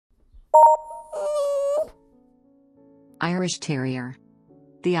Irish Terrier.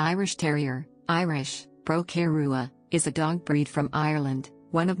 The Irish Terrier, Irish, Brocaire Rua, is a dog breed from Ireland,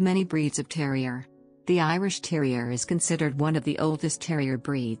 one of many breeds of terrier. The Irish Terrier is considered one of the oldest terrier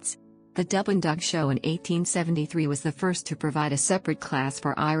breeds. The Dublin Dog Show in 1873 was the first to provide a separate class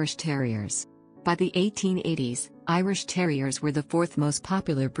for Irish Terriers. By the 1880s, Irish Terriers were the fourth most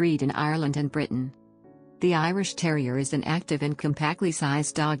popular breed in Ireland and Britain. The Irish Terrier is an active and compactly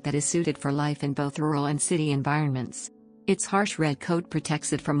sized dog that is suited for life in both rural and city environments. Its harsh red coat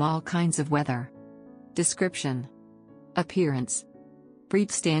protects it from all kinds of weather. Description. Appearance. Breed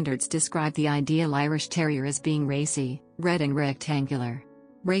standards describe the ideal Irish Terrier as being racy, red and rectangular.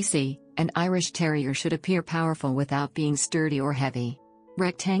 Racy, an Irish Terrier should appear powerful without being sturdy or heavy.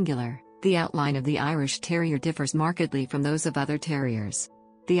 Rectangular, the outline of the Irish Terrier differs markedly from those of other terriers.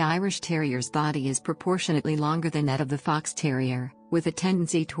 The Irish Terrier's body is proportionately longer than that of the Fox Terrier, with a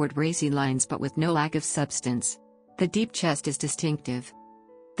tendency toward racy lines but with no lack of substance. The deep chest is distinctive.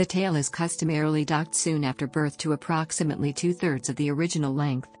 The tail is customarily docked soon after birth to approximately 2/3 of the original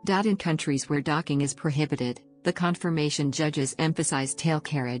length. In countries where docking is prohibited, the conformation judges emphasize tail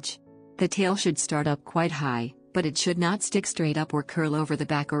carriage. The tail should start up quite high, but it should not stick straight up or curl over the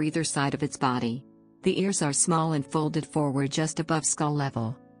back or either side of its body. The ears are small and folded forward just above skull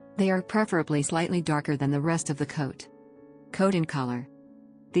level. They are preferably slightly darker than the rest of the coat. Coat and color.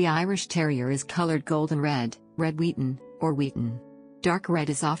 The Irish Terrier is colored golden red, red wheaten, or wheaten. Dark red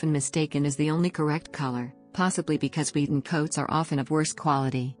is often mistaken as the only correct color, possibly because wheaten coats are often of worse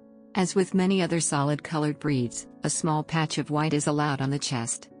quality. As with many other solid-colored breeds, a small patch of white is allowed on the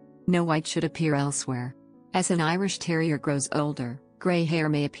chest. No white should appear elsewhere. As an Irish Terrier grows older, gray hair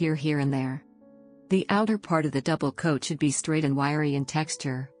may appear here and there. The outer part of the double coat should be straight and wiry in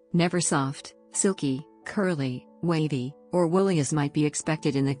texture, never soft, silky, curly, wavy, or woolly as might be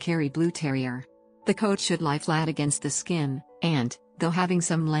expected in the Kerry Blue Terrier. The coat should lie flat against the skin, and, though having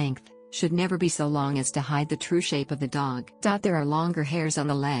some length, should never be so long as to hide the true shape of the dog. There are longer hairs on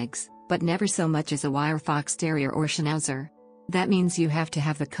the legs, but never so much as a wire Fox Terrier or Schnauzer. That means you have to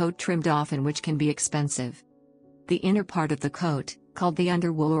have the coat trimmed often, which can be expensive. The inner part of the coat, called the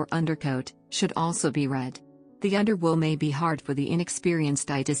underwool or undercoat, should also be red. The underwool may be hard for the inexperienced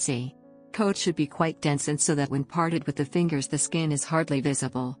eye to see. Coat should be quite dense and so that when parted with the fingers the skin is hardly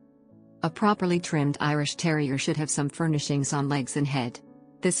visible. A properly trimmed Irish Terrier should have some furnishings on legs and head.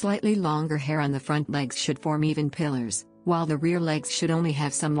 The slightly longer hair on the front legs should form even pillars, while the rear legs should only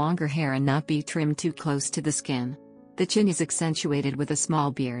have some longer hair and not be trimmed too close to the skin. The chin is accentuated with a small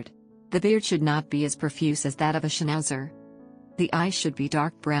beard. The beard should not be as profuse as that of a Schnauzer. The eyes should be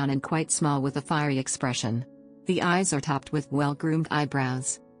dark brown and quite small with a fiery expression. The eyes are topped with well-groomed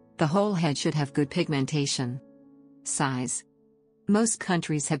eyebrows. The whole head should have good pigmentation. Size. Most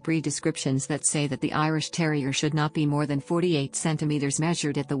countries have breed descriptions that say that the Irish Terrier should not be more than 48 cm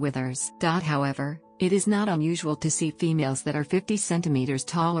measured at the withers. However, it is not unusual to see females that are 50 cm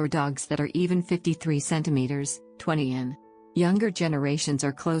tall or dogs that are even 53 cm, 20 in. Younger generations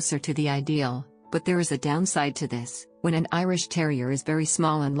are closer to the ideal, but there is a downside to this. When an Irish Terrier is very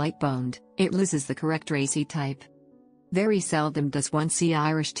small and light-boned, it loses the correct racy type. Very seldom does one see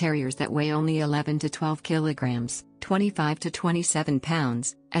Irish Terriers that weigh only 11 to 12 kilograms, 25 to 27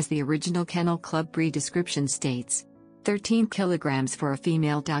 pounds, as the original Kennel Club breed description states. 13 kilograms for a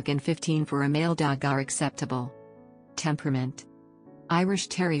female dog and 15 for a male dog are acceptable. Temperament. Irish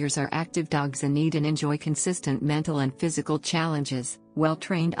Terriers are active dogs and need and enjoy consistent mental and physical challenges.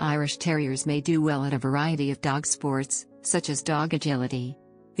 Well-trained Irish Terriers may do well at a variety of dog sports, such as dog agility.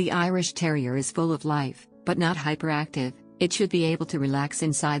 The Irish Terrier is full of life, but not hyperactive. It should be able to relax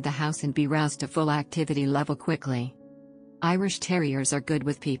inside the house and be roused to full activity level quickly. Irish Terriers are good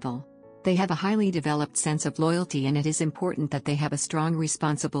with people. They have a highly developed sense of loyalty, and it is important that they have a strong,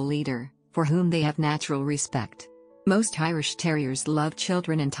 responsible leader, for whom they have natural respect. Most Irish Terriers love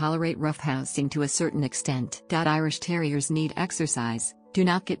children and tolerate roughhousing to a certain extent. Irish Terriers need exercise. Do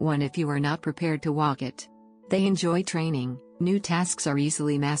not get one if you are not prepared to walk it. They enjoy training. New tasks are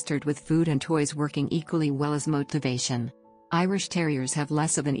easily mastered with food and toys working equally well as motivation. Irish Terriers have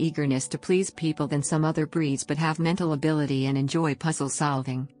less of an eagerness to please people than some other breeds, but have mental ability and enjoy puzzle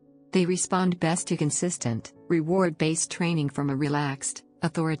solving. They respond best to consistent, reward-based training from a relaxed,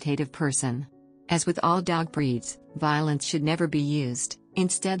 authoritative person. As with all dog breeds, violence should never be used.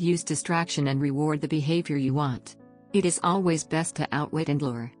 Instead, use distraction and reward the behavior you want. It is always best to outwit and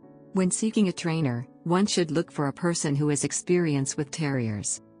lure. When seeking a trainer, one should look for a person who has experience with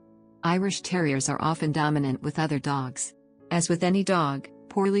terriers. Irish Terriers are often dominant with other dogs. As with any dog,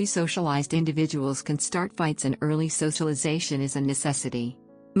 poorly socialized individuals can start fights, and early socialization is a necessity.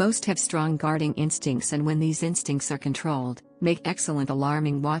 Most have strong guarding instincts, and when these instincts are controlled, make excellent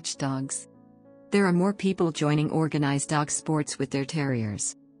alarming watchdogs. There are more people joining organized dog sports with their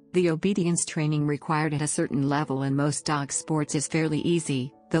terriers. The obedience training required at a certain level in most dog sports is fairly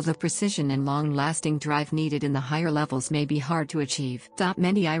easy, though the precision and long-lasting drive needed in the higher levels may be hard to achieve.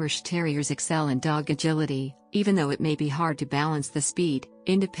 Many Irish Terriers excel in dog agility, even though it may be hard to balance the speed,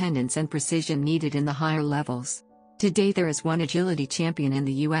 independence and precision needed in the higher levels. Today there is one agility champion in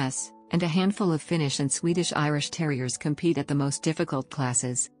the US, and a handful of Finnish and Swedish Irish Terriers compete at the most difficult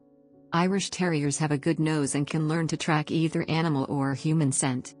classes. Irish Terriers have a good nose and can learn to track either animal or human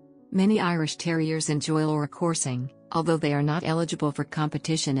scent. Many Irish Terriers enjoy lure coursing, although they are not eligible for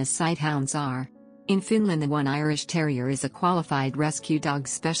competition as sighthounds are. In Finland, the one Irish Terrier is a qualified rescue dog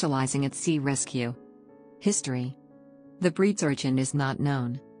specializing at sea rescue. History. The breed's origin is not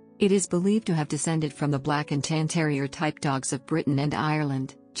known. It is believed to have descended from the Black and Tan Terrier type dogs of Britain and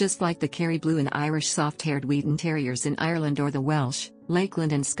Ireland, just like the Kerry Blue and Irish soft-haired Wheaten Terriers in Ireland or the Welsh,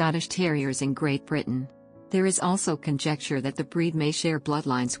 Lakeland and Scottish Terriers in Great Britain. There is also conjecture that the breed may share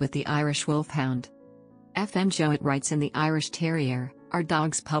bloodlines with the Irish Wolfhound. F.M. Jowett writes in the Irish Terrier, Our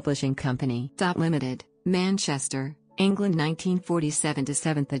Dogs Publishing Company. Limited, Manchester, England 1947 to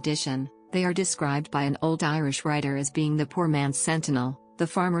 7th edition. They are described by an old Irish writer as being the poor man's sentinel, the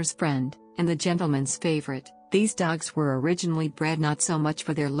farmer's friend, and the gentleman's favorite. These dogs were originally bred not so much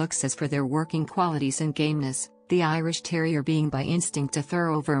for their looks as for their working qualities and gameness, the Irish Terrier being by instinct a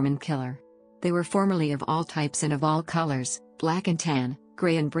thorough vermin killer. They were formerly of all types and of all colors, black and tan,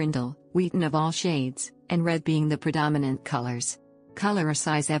 grey and brindle, wheaten of all shades, and red being the predominant colors. Color or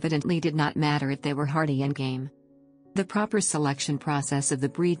size evidently did not matter if they were hardy and game. The proper selection process of the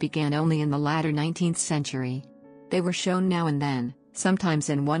breed began only in the latter 19th century. They were shown now and then, sometimes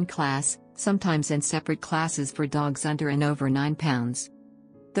in one class, sometimes in separate classes for dogs under and over 9 pounds.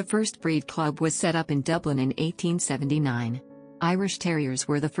 The first breed club was set up in Dublin in 1879. Irish Terriers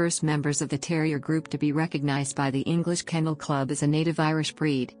were the first members of the Terrier group to be recognized by the English Kennel Club as a native Irish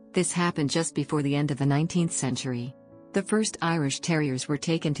breed. This happened just before the end of the 19th century. The first Irish Terriers were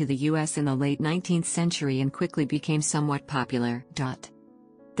taken to the US in the late 19th century and quickly became somewhat popular.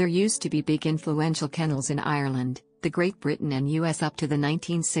 There used to be big influential kennels in Ireland, the Great Britain and US up to the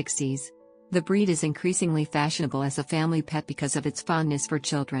 1960s. The breed is increasingly fashionable as a family pet because of its fondness for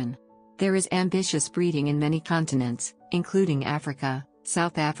children. There is ambitious breeding in many continents, including Africa,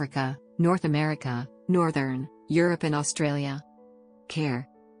 South Africa, North America, Northern Europe and Australia. Care.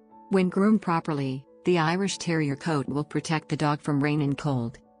 When groomed properly, the Irish Terrier coat will protect the dog from rain and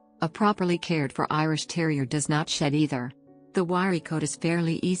cold. A properly cared for Irish Terrier does not shed either. The wiry coat is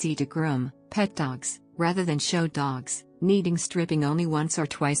fairly easy to groom, pet dogs, rather than show dogs, needing stripping only once or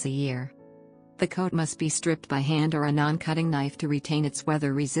twice a year. The coat must be stripped by hand or a non-cutting knife to retain its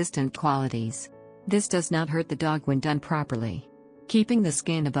weather-resistant qualities. This does not hurt the dog when done properly. Keeping the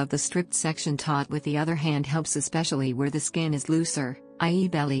skin above the stripped section taut with the other hand helps, especially where the skin is looser, i.e.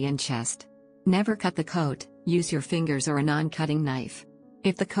 belly and chest. Never cut the coat, use your fingers or a non-cutting knife.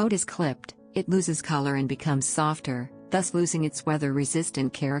 If the coat is clipped, it loses color and becomes softer, thus losing its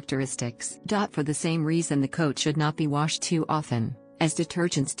weather-resistant characteristics. For the same reason the coat should not be washed too often, as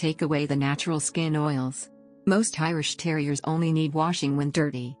detergents take away the natural skin oils. Most Irish Terriers only need washing when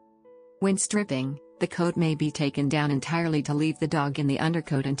dirty. When stripping, the coat may be taken down entirely to leave the dog in the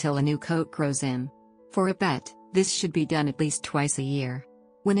undercoat until a new coat grows in. For a pet, this should be done at least twice a year.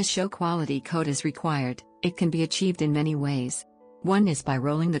 When a show-quality coat is required, it can be achieved in many ways. One is by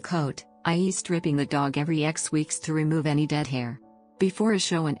rolling the coat, i.e. stripping the dog every X weeks to remove any dead hair. Before a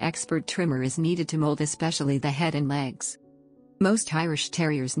show, an expert trimmer is needed to mold especially the head and legs. Most Irish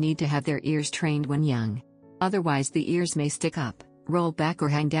Terriers need to have their ears trained when young. Otherwise the ears may stick up, roll back or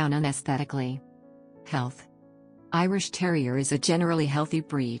hang down unaesthetically. Health. Irish Terrier is a generally healthy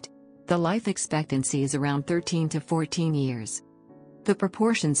breed. The life expectancy is around 13 to 14 years. The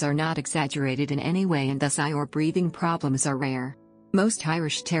proportions are not exaggerated in any way and thus eye or breathing problems are rare. Most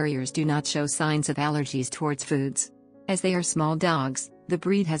Irish Terriers do not show signs of allergies towards foods. As they are small dogs, the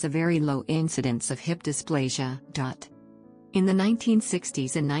breed has a very low incidence of hip dysplasia. In the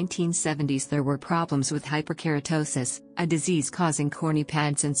 1960s and 1970s there were problems with hyperkeratosis, a disease causing corny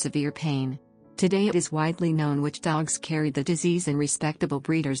pads and severe pain. Today it is widely known which dogs carried the disease and respectable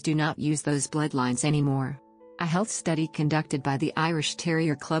breeders do not use those bloodlines anymore. A health study conducted by the Irish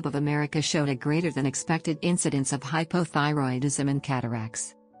Terrier Club of America showed a greater than expected incidence of hypothyroidism and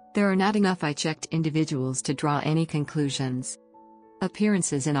cataracts. There are not enough eye-checked individuals to draw any conclusions.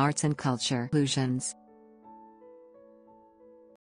 Appearances in arts and culture. Conclusions.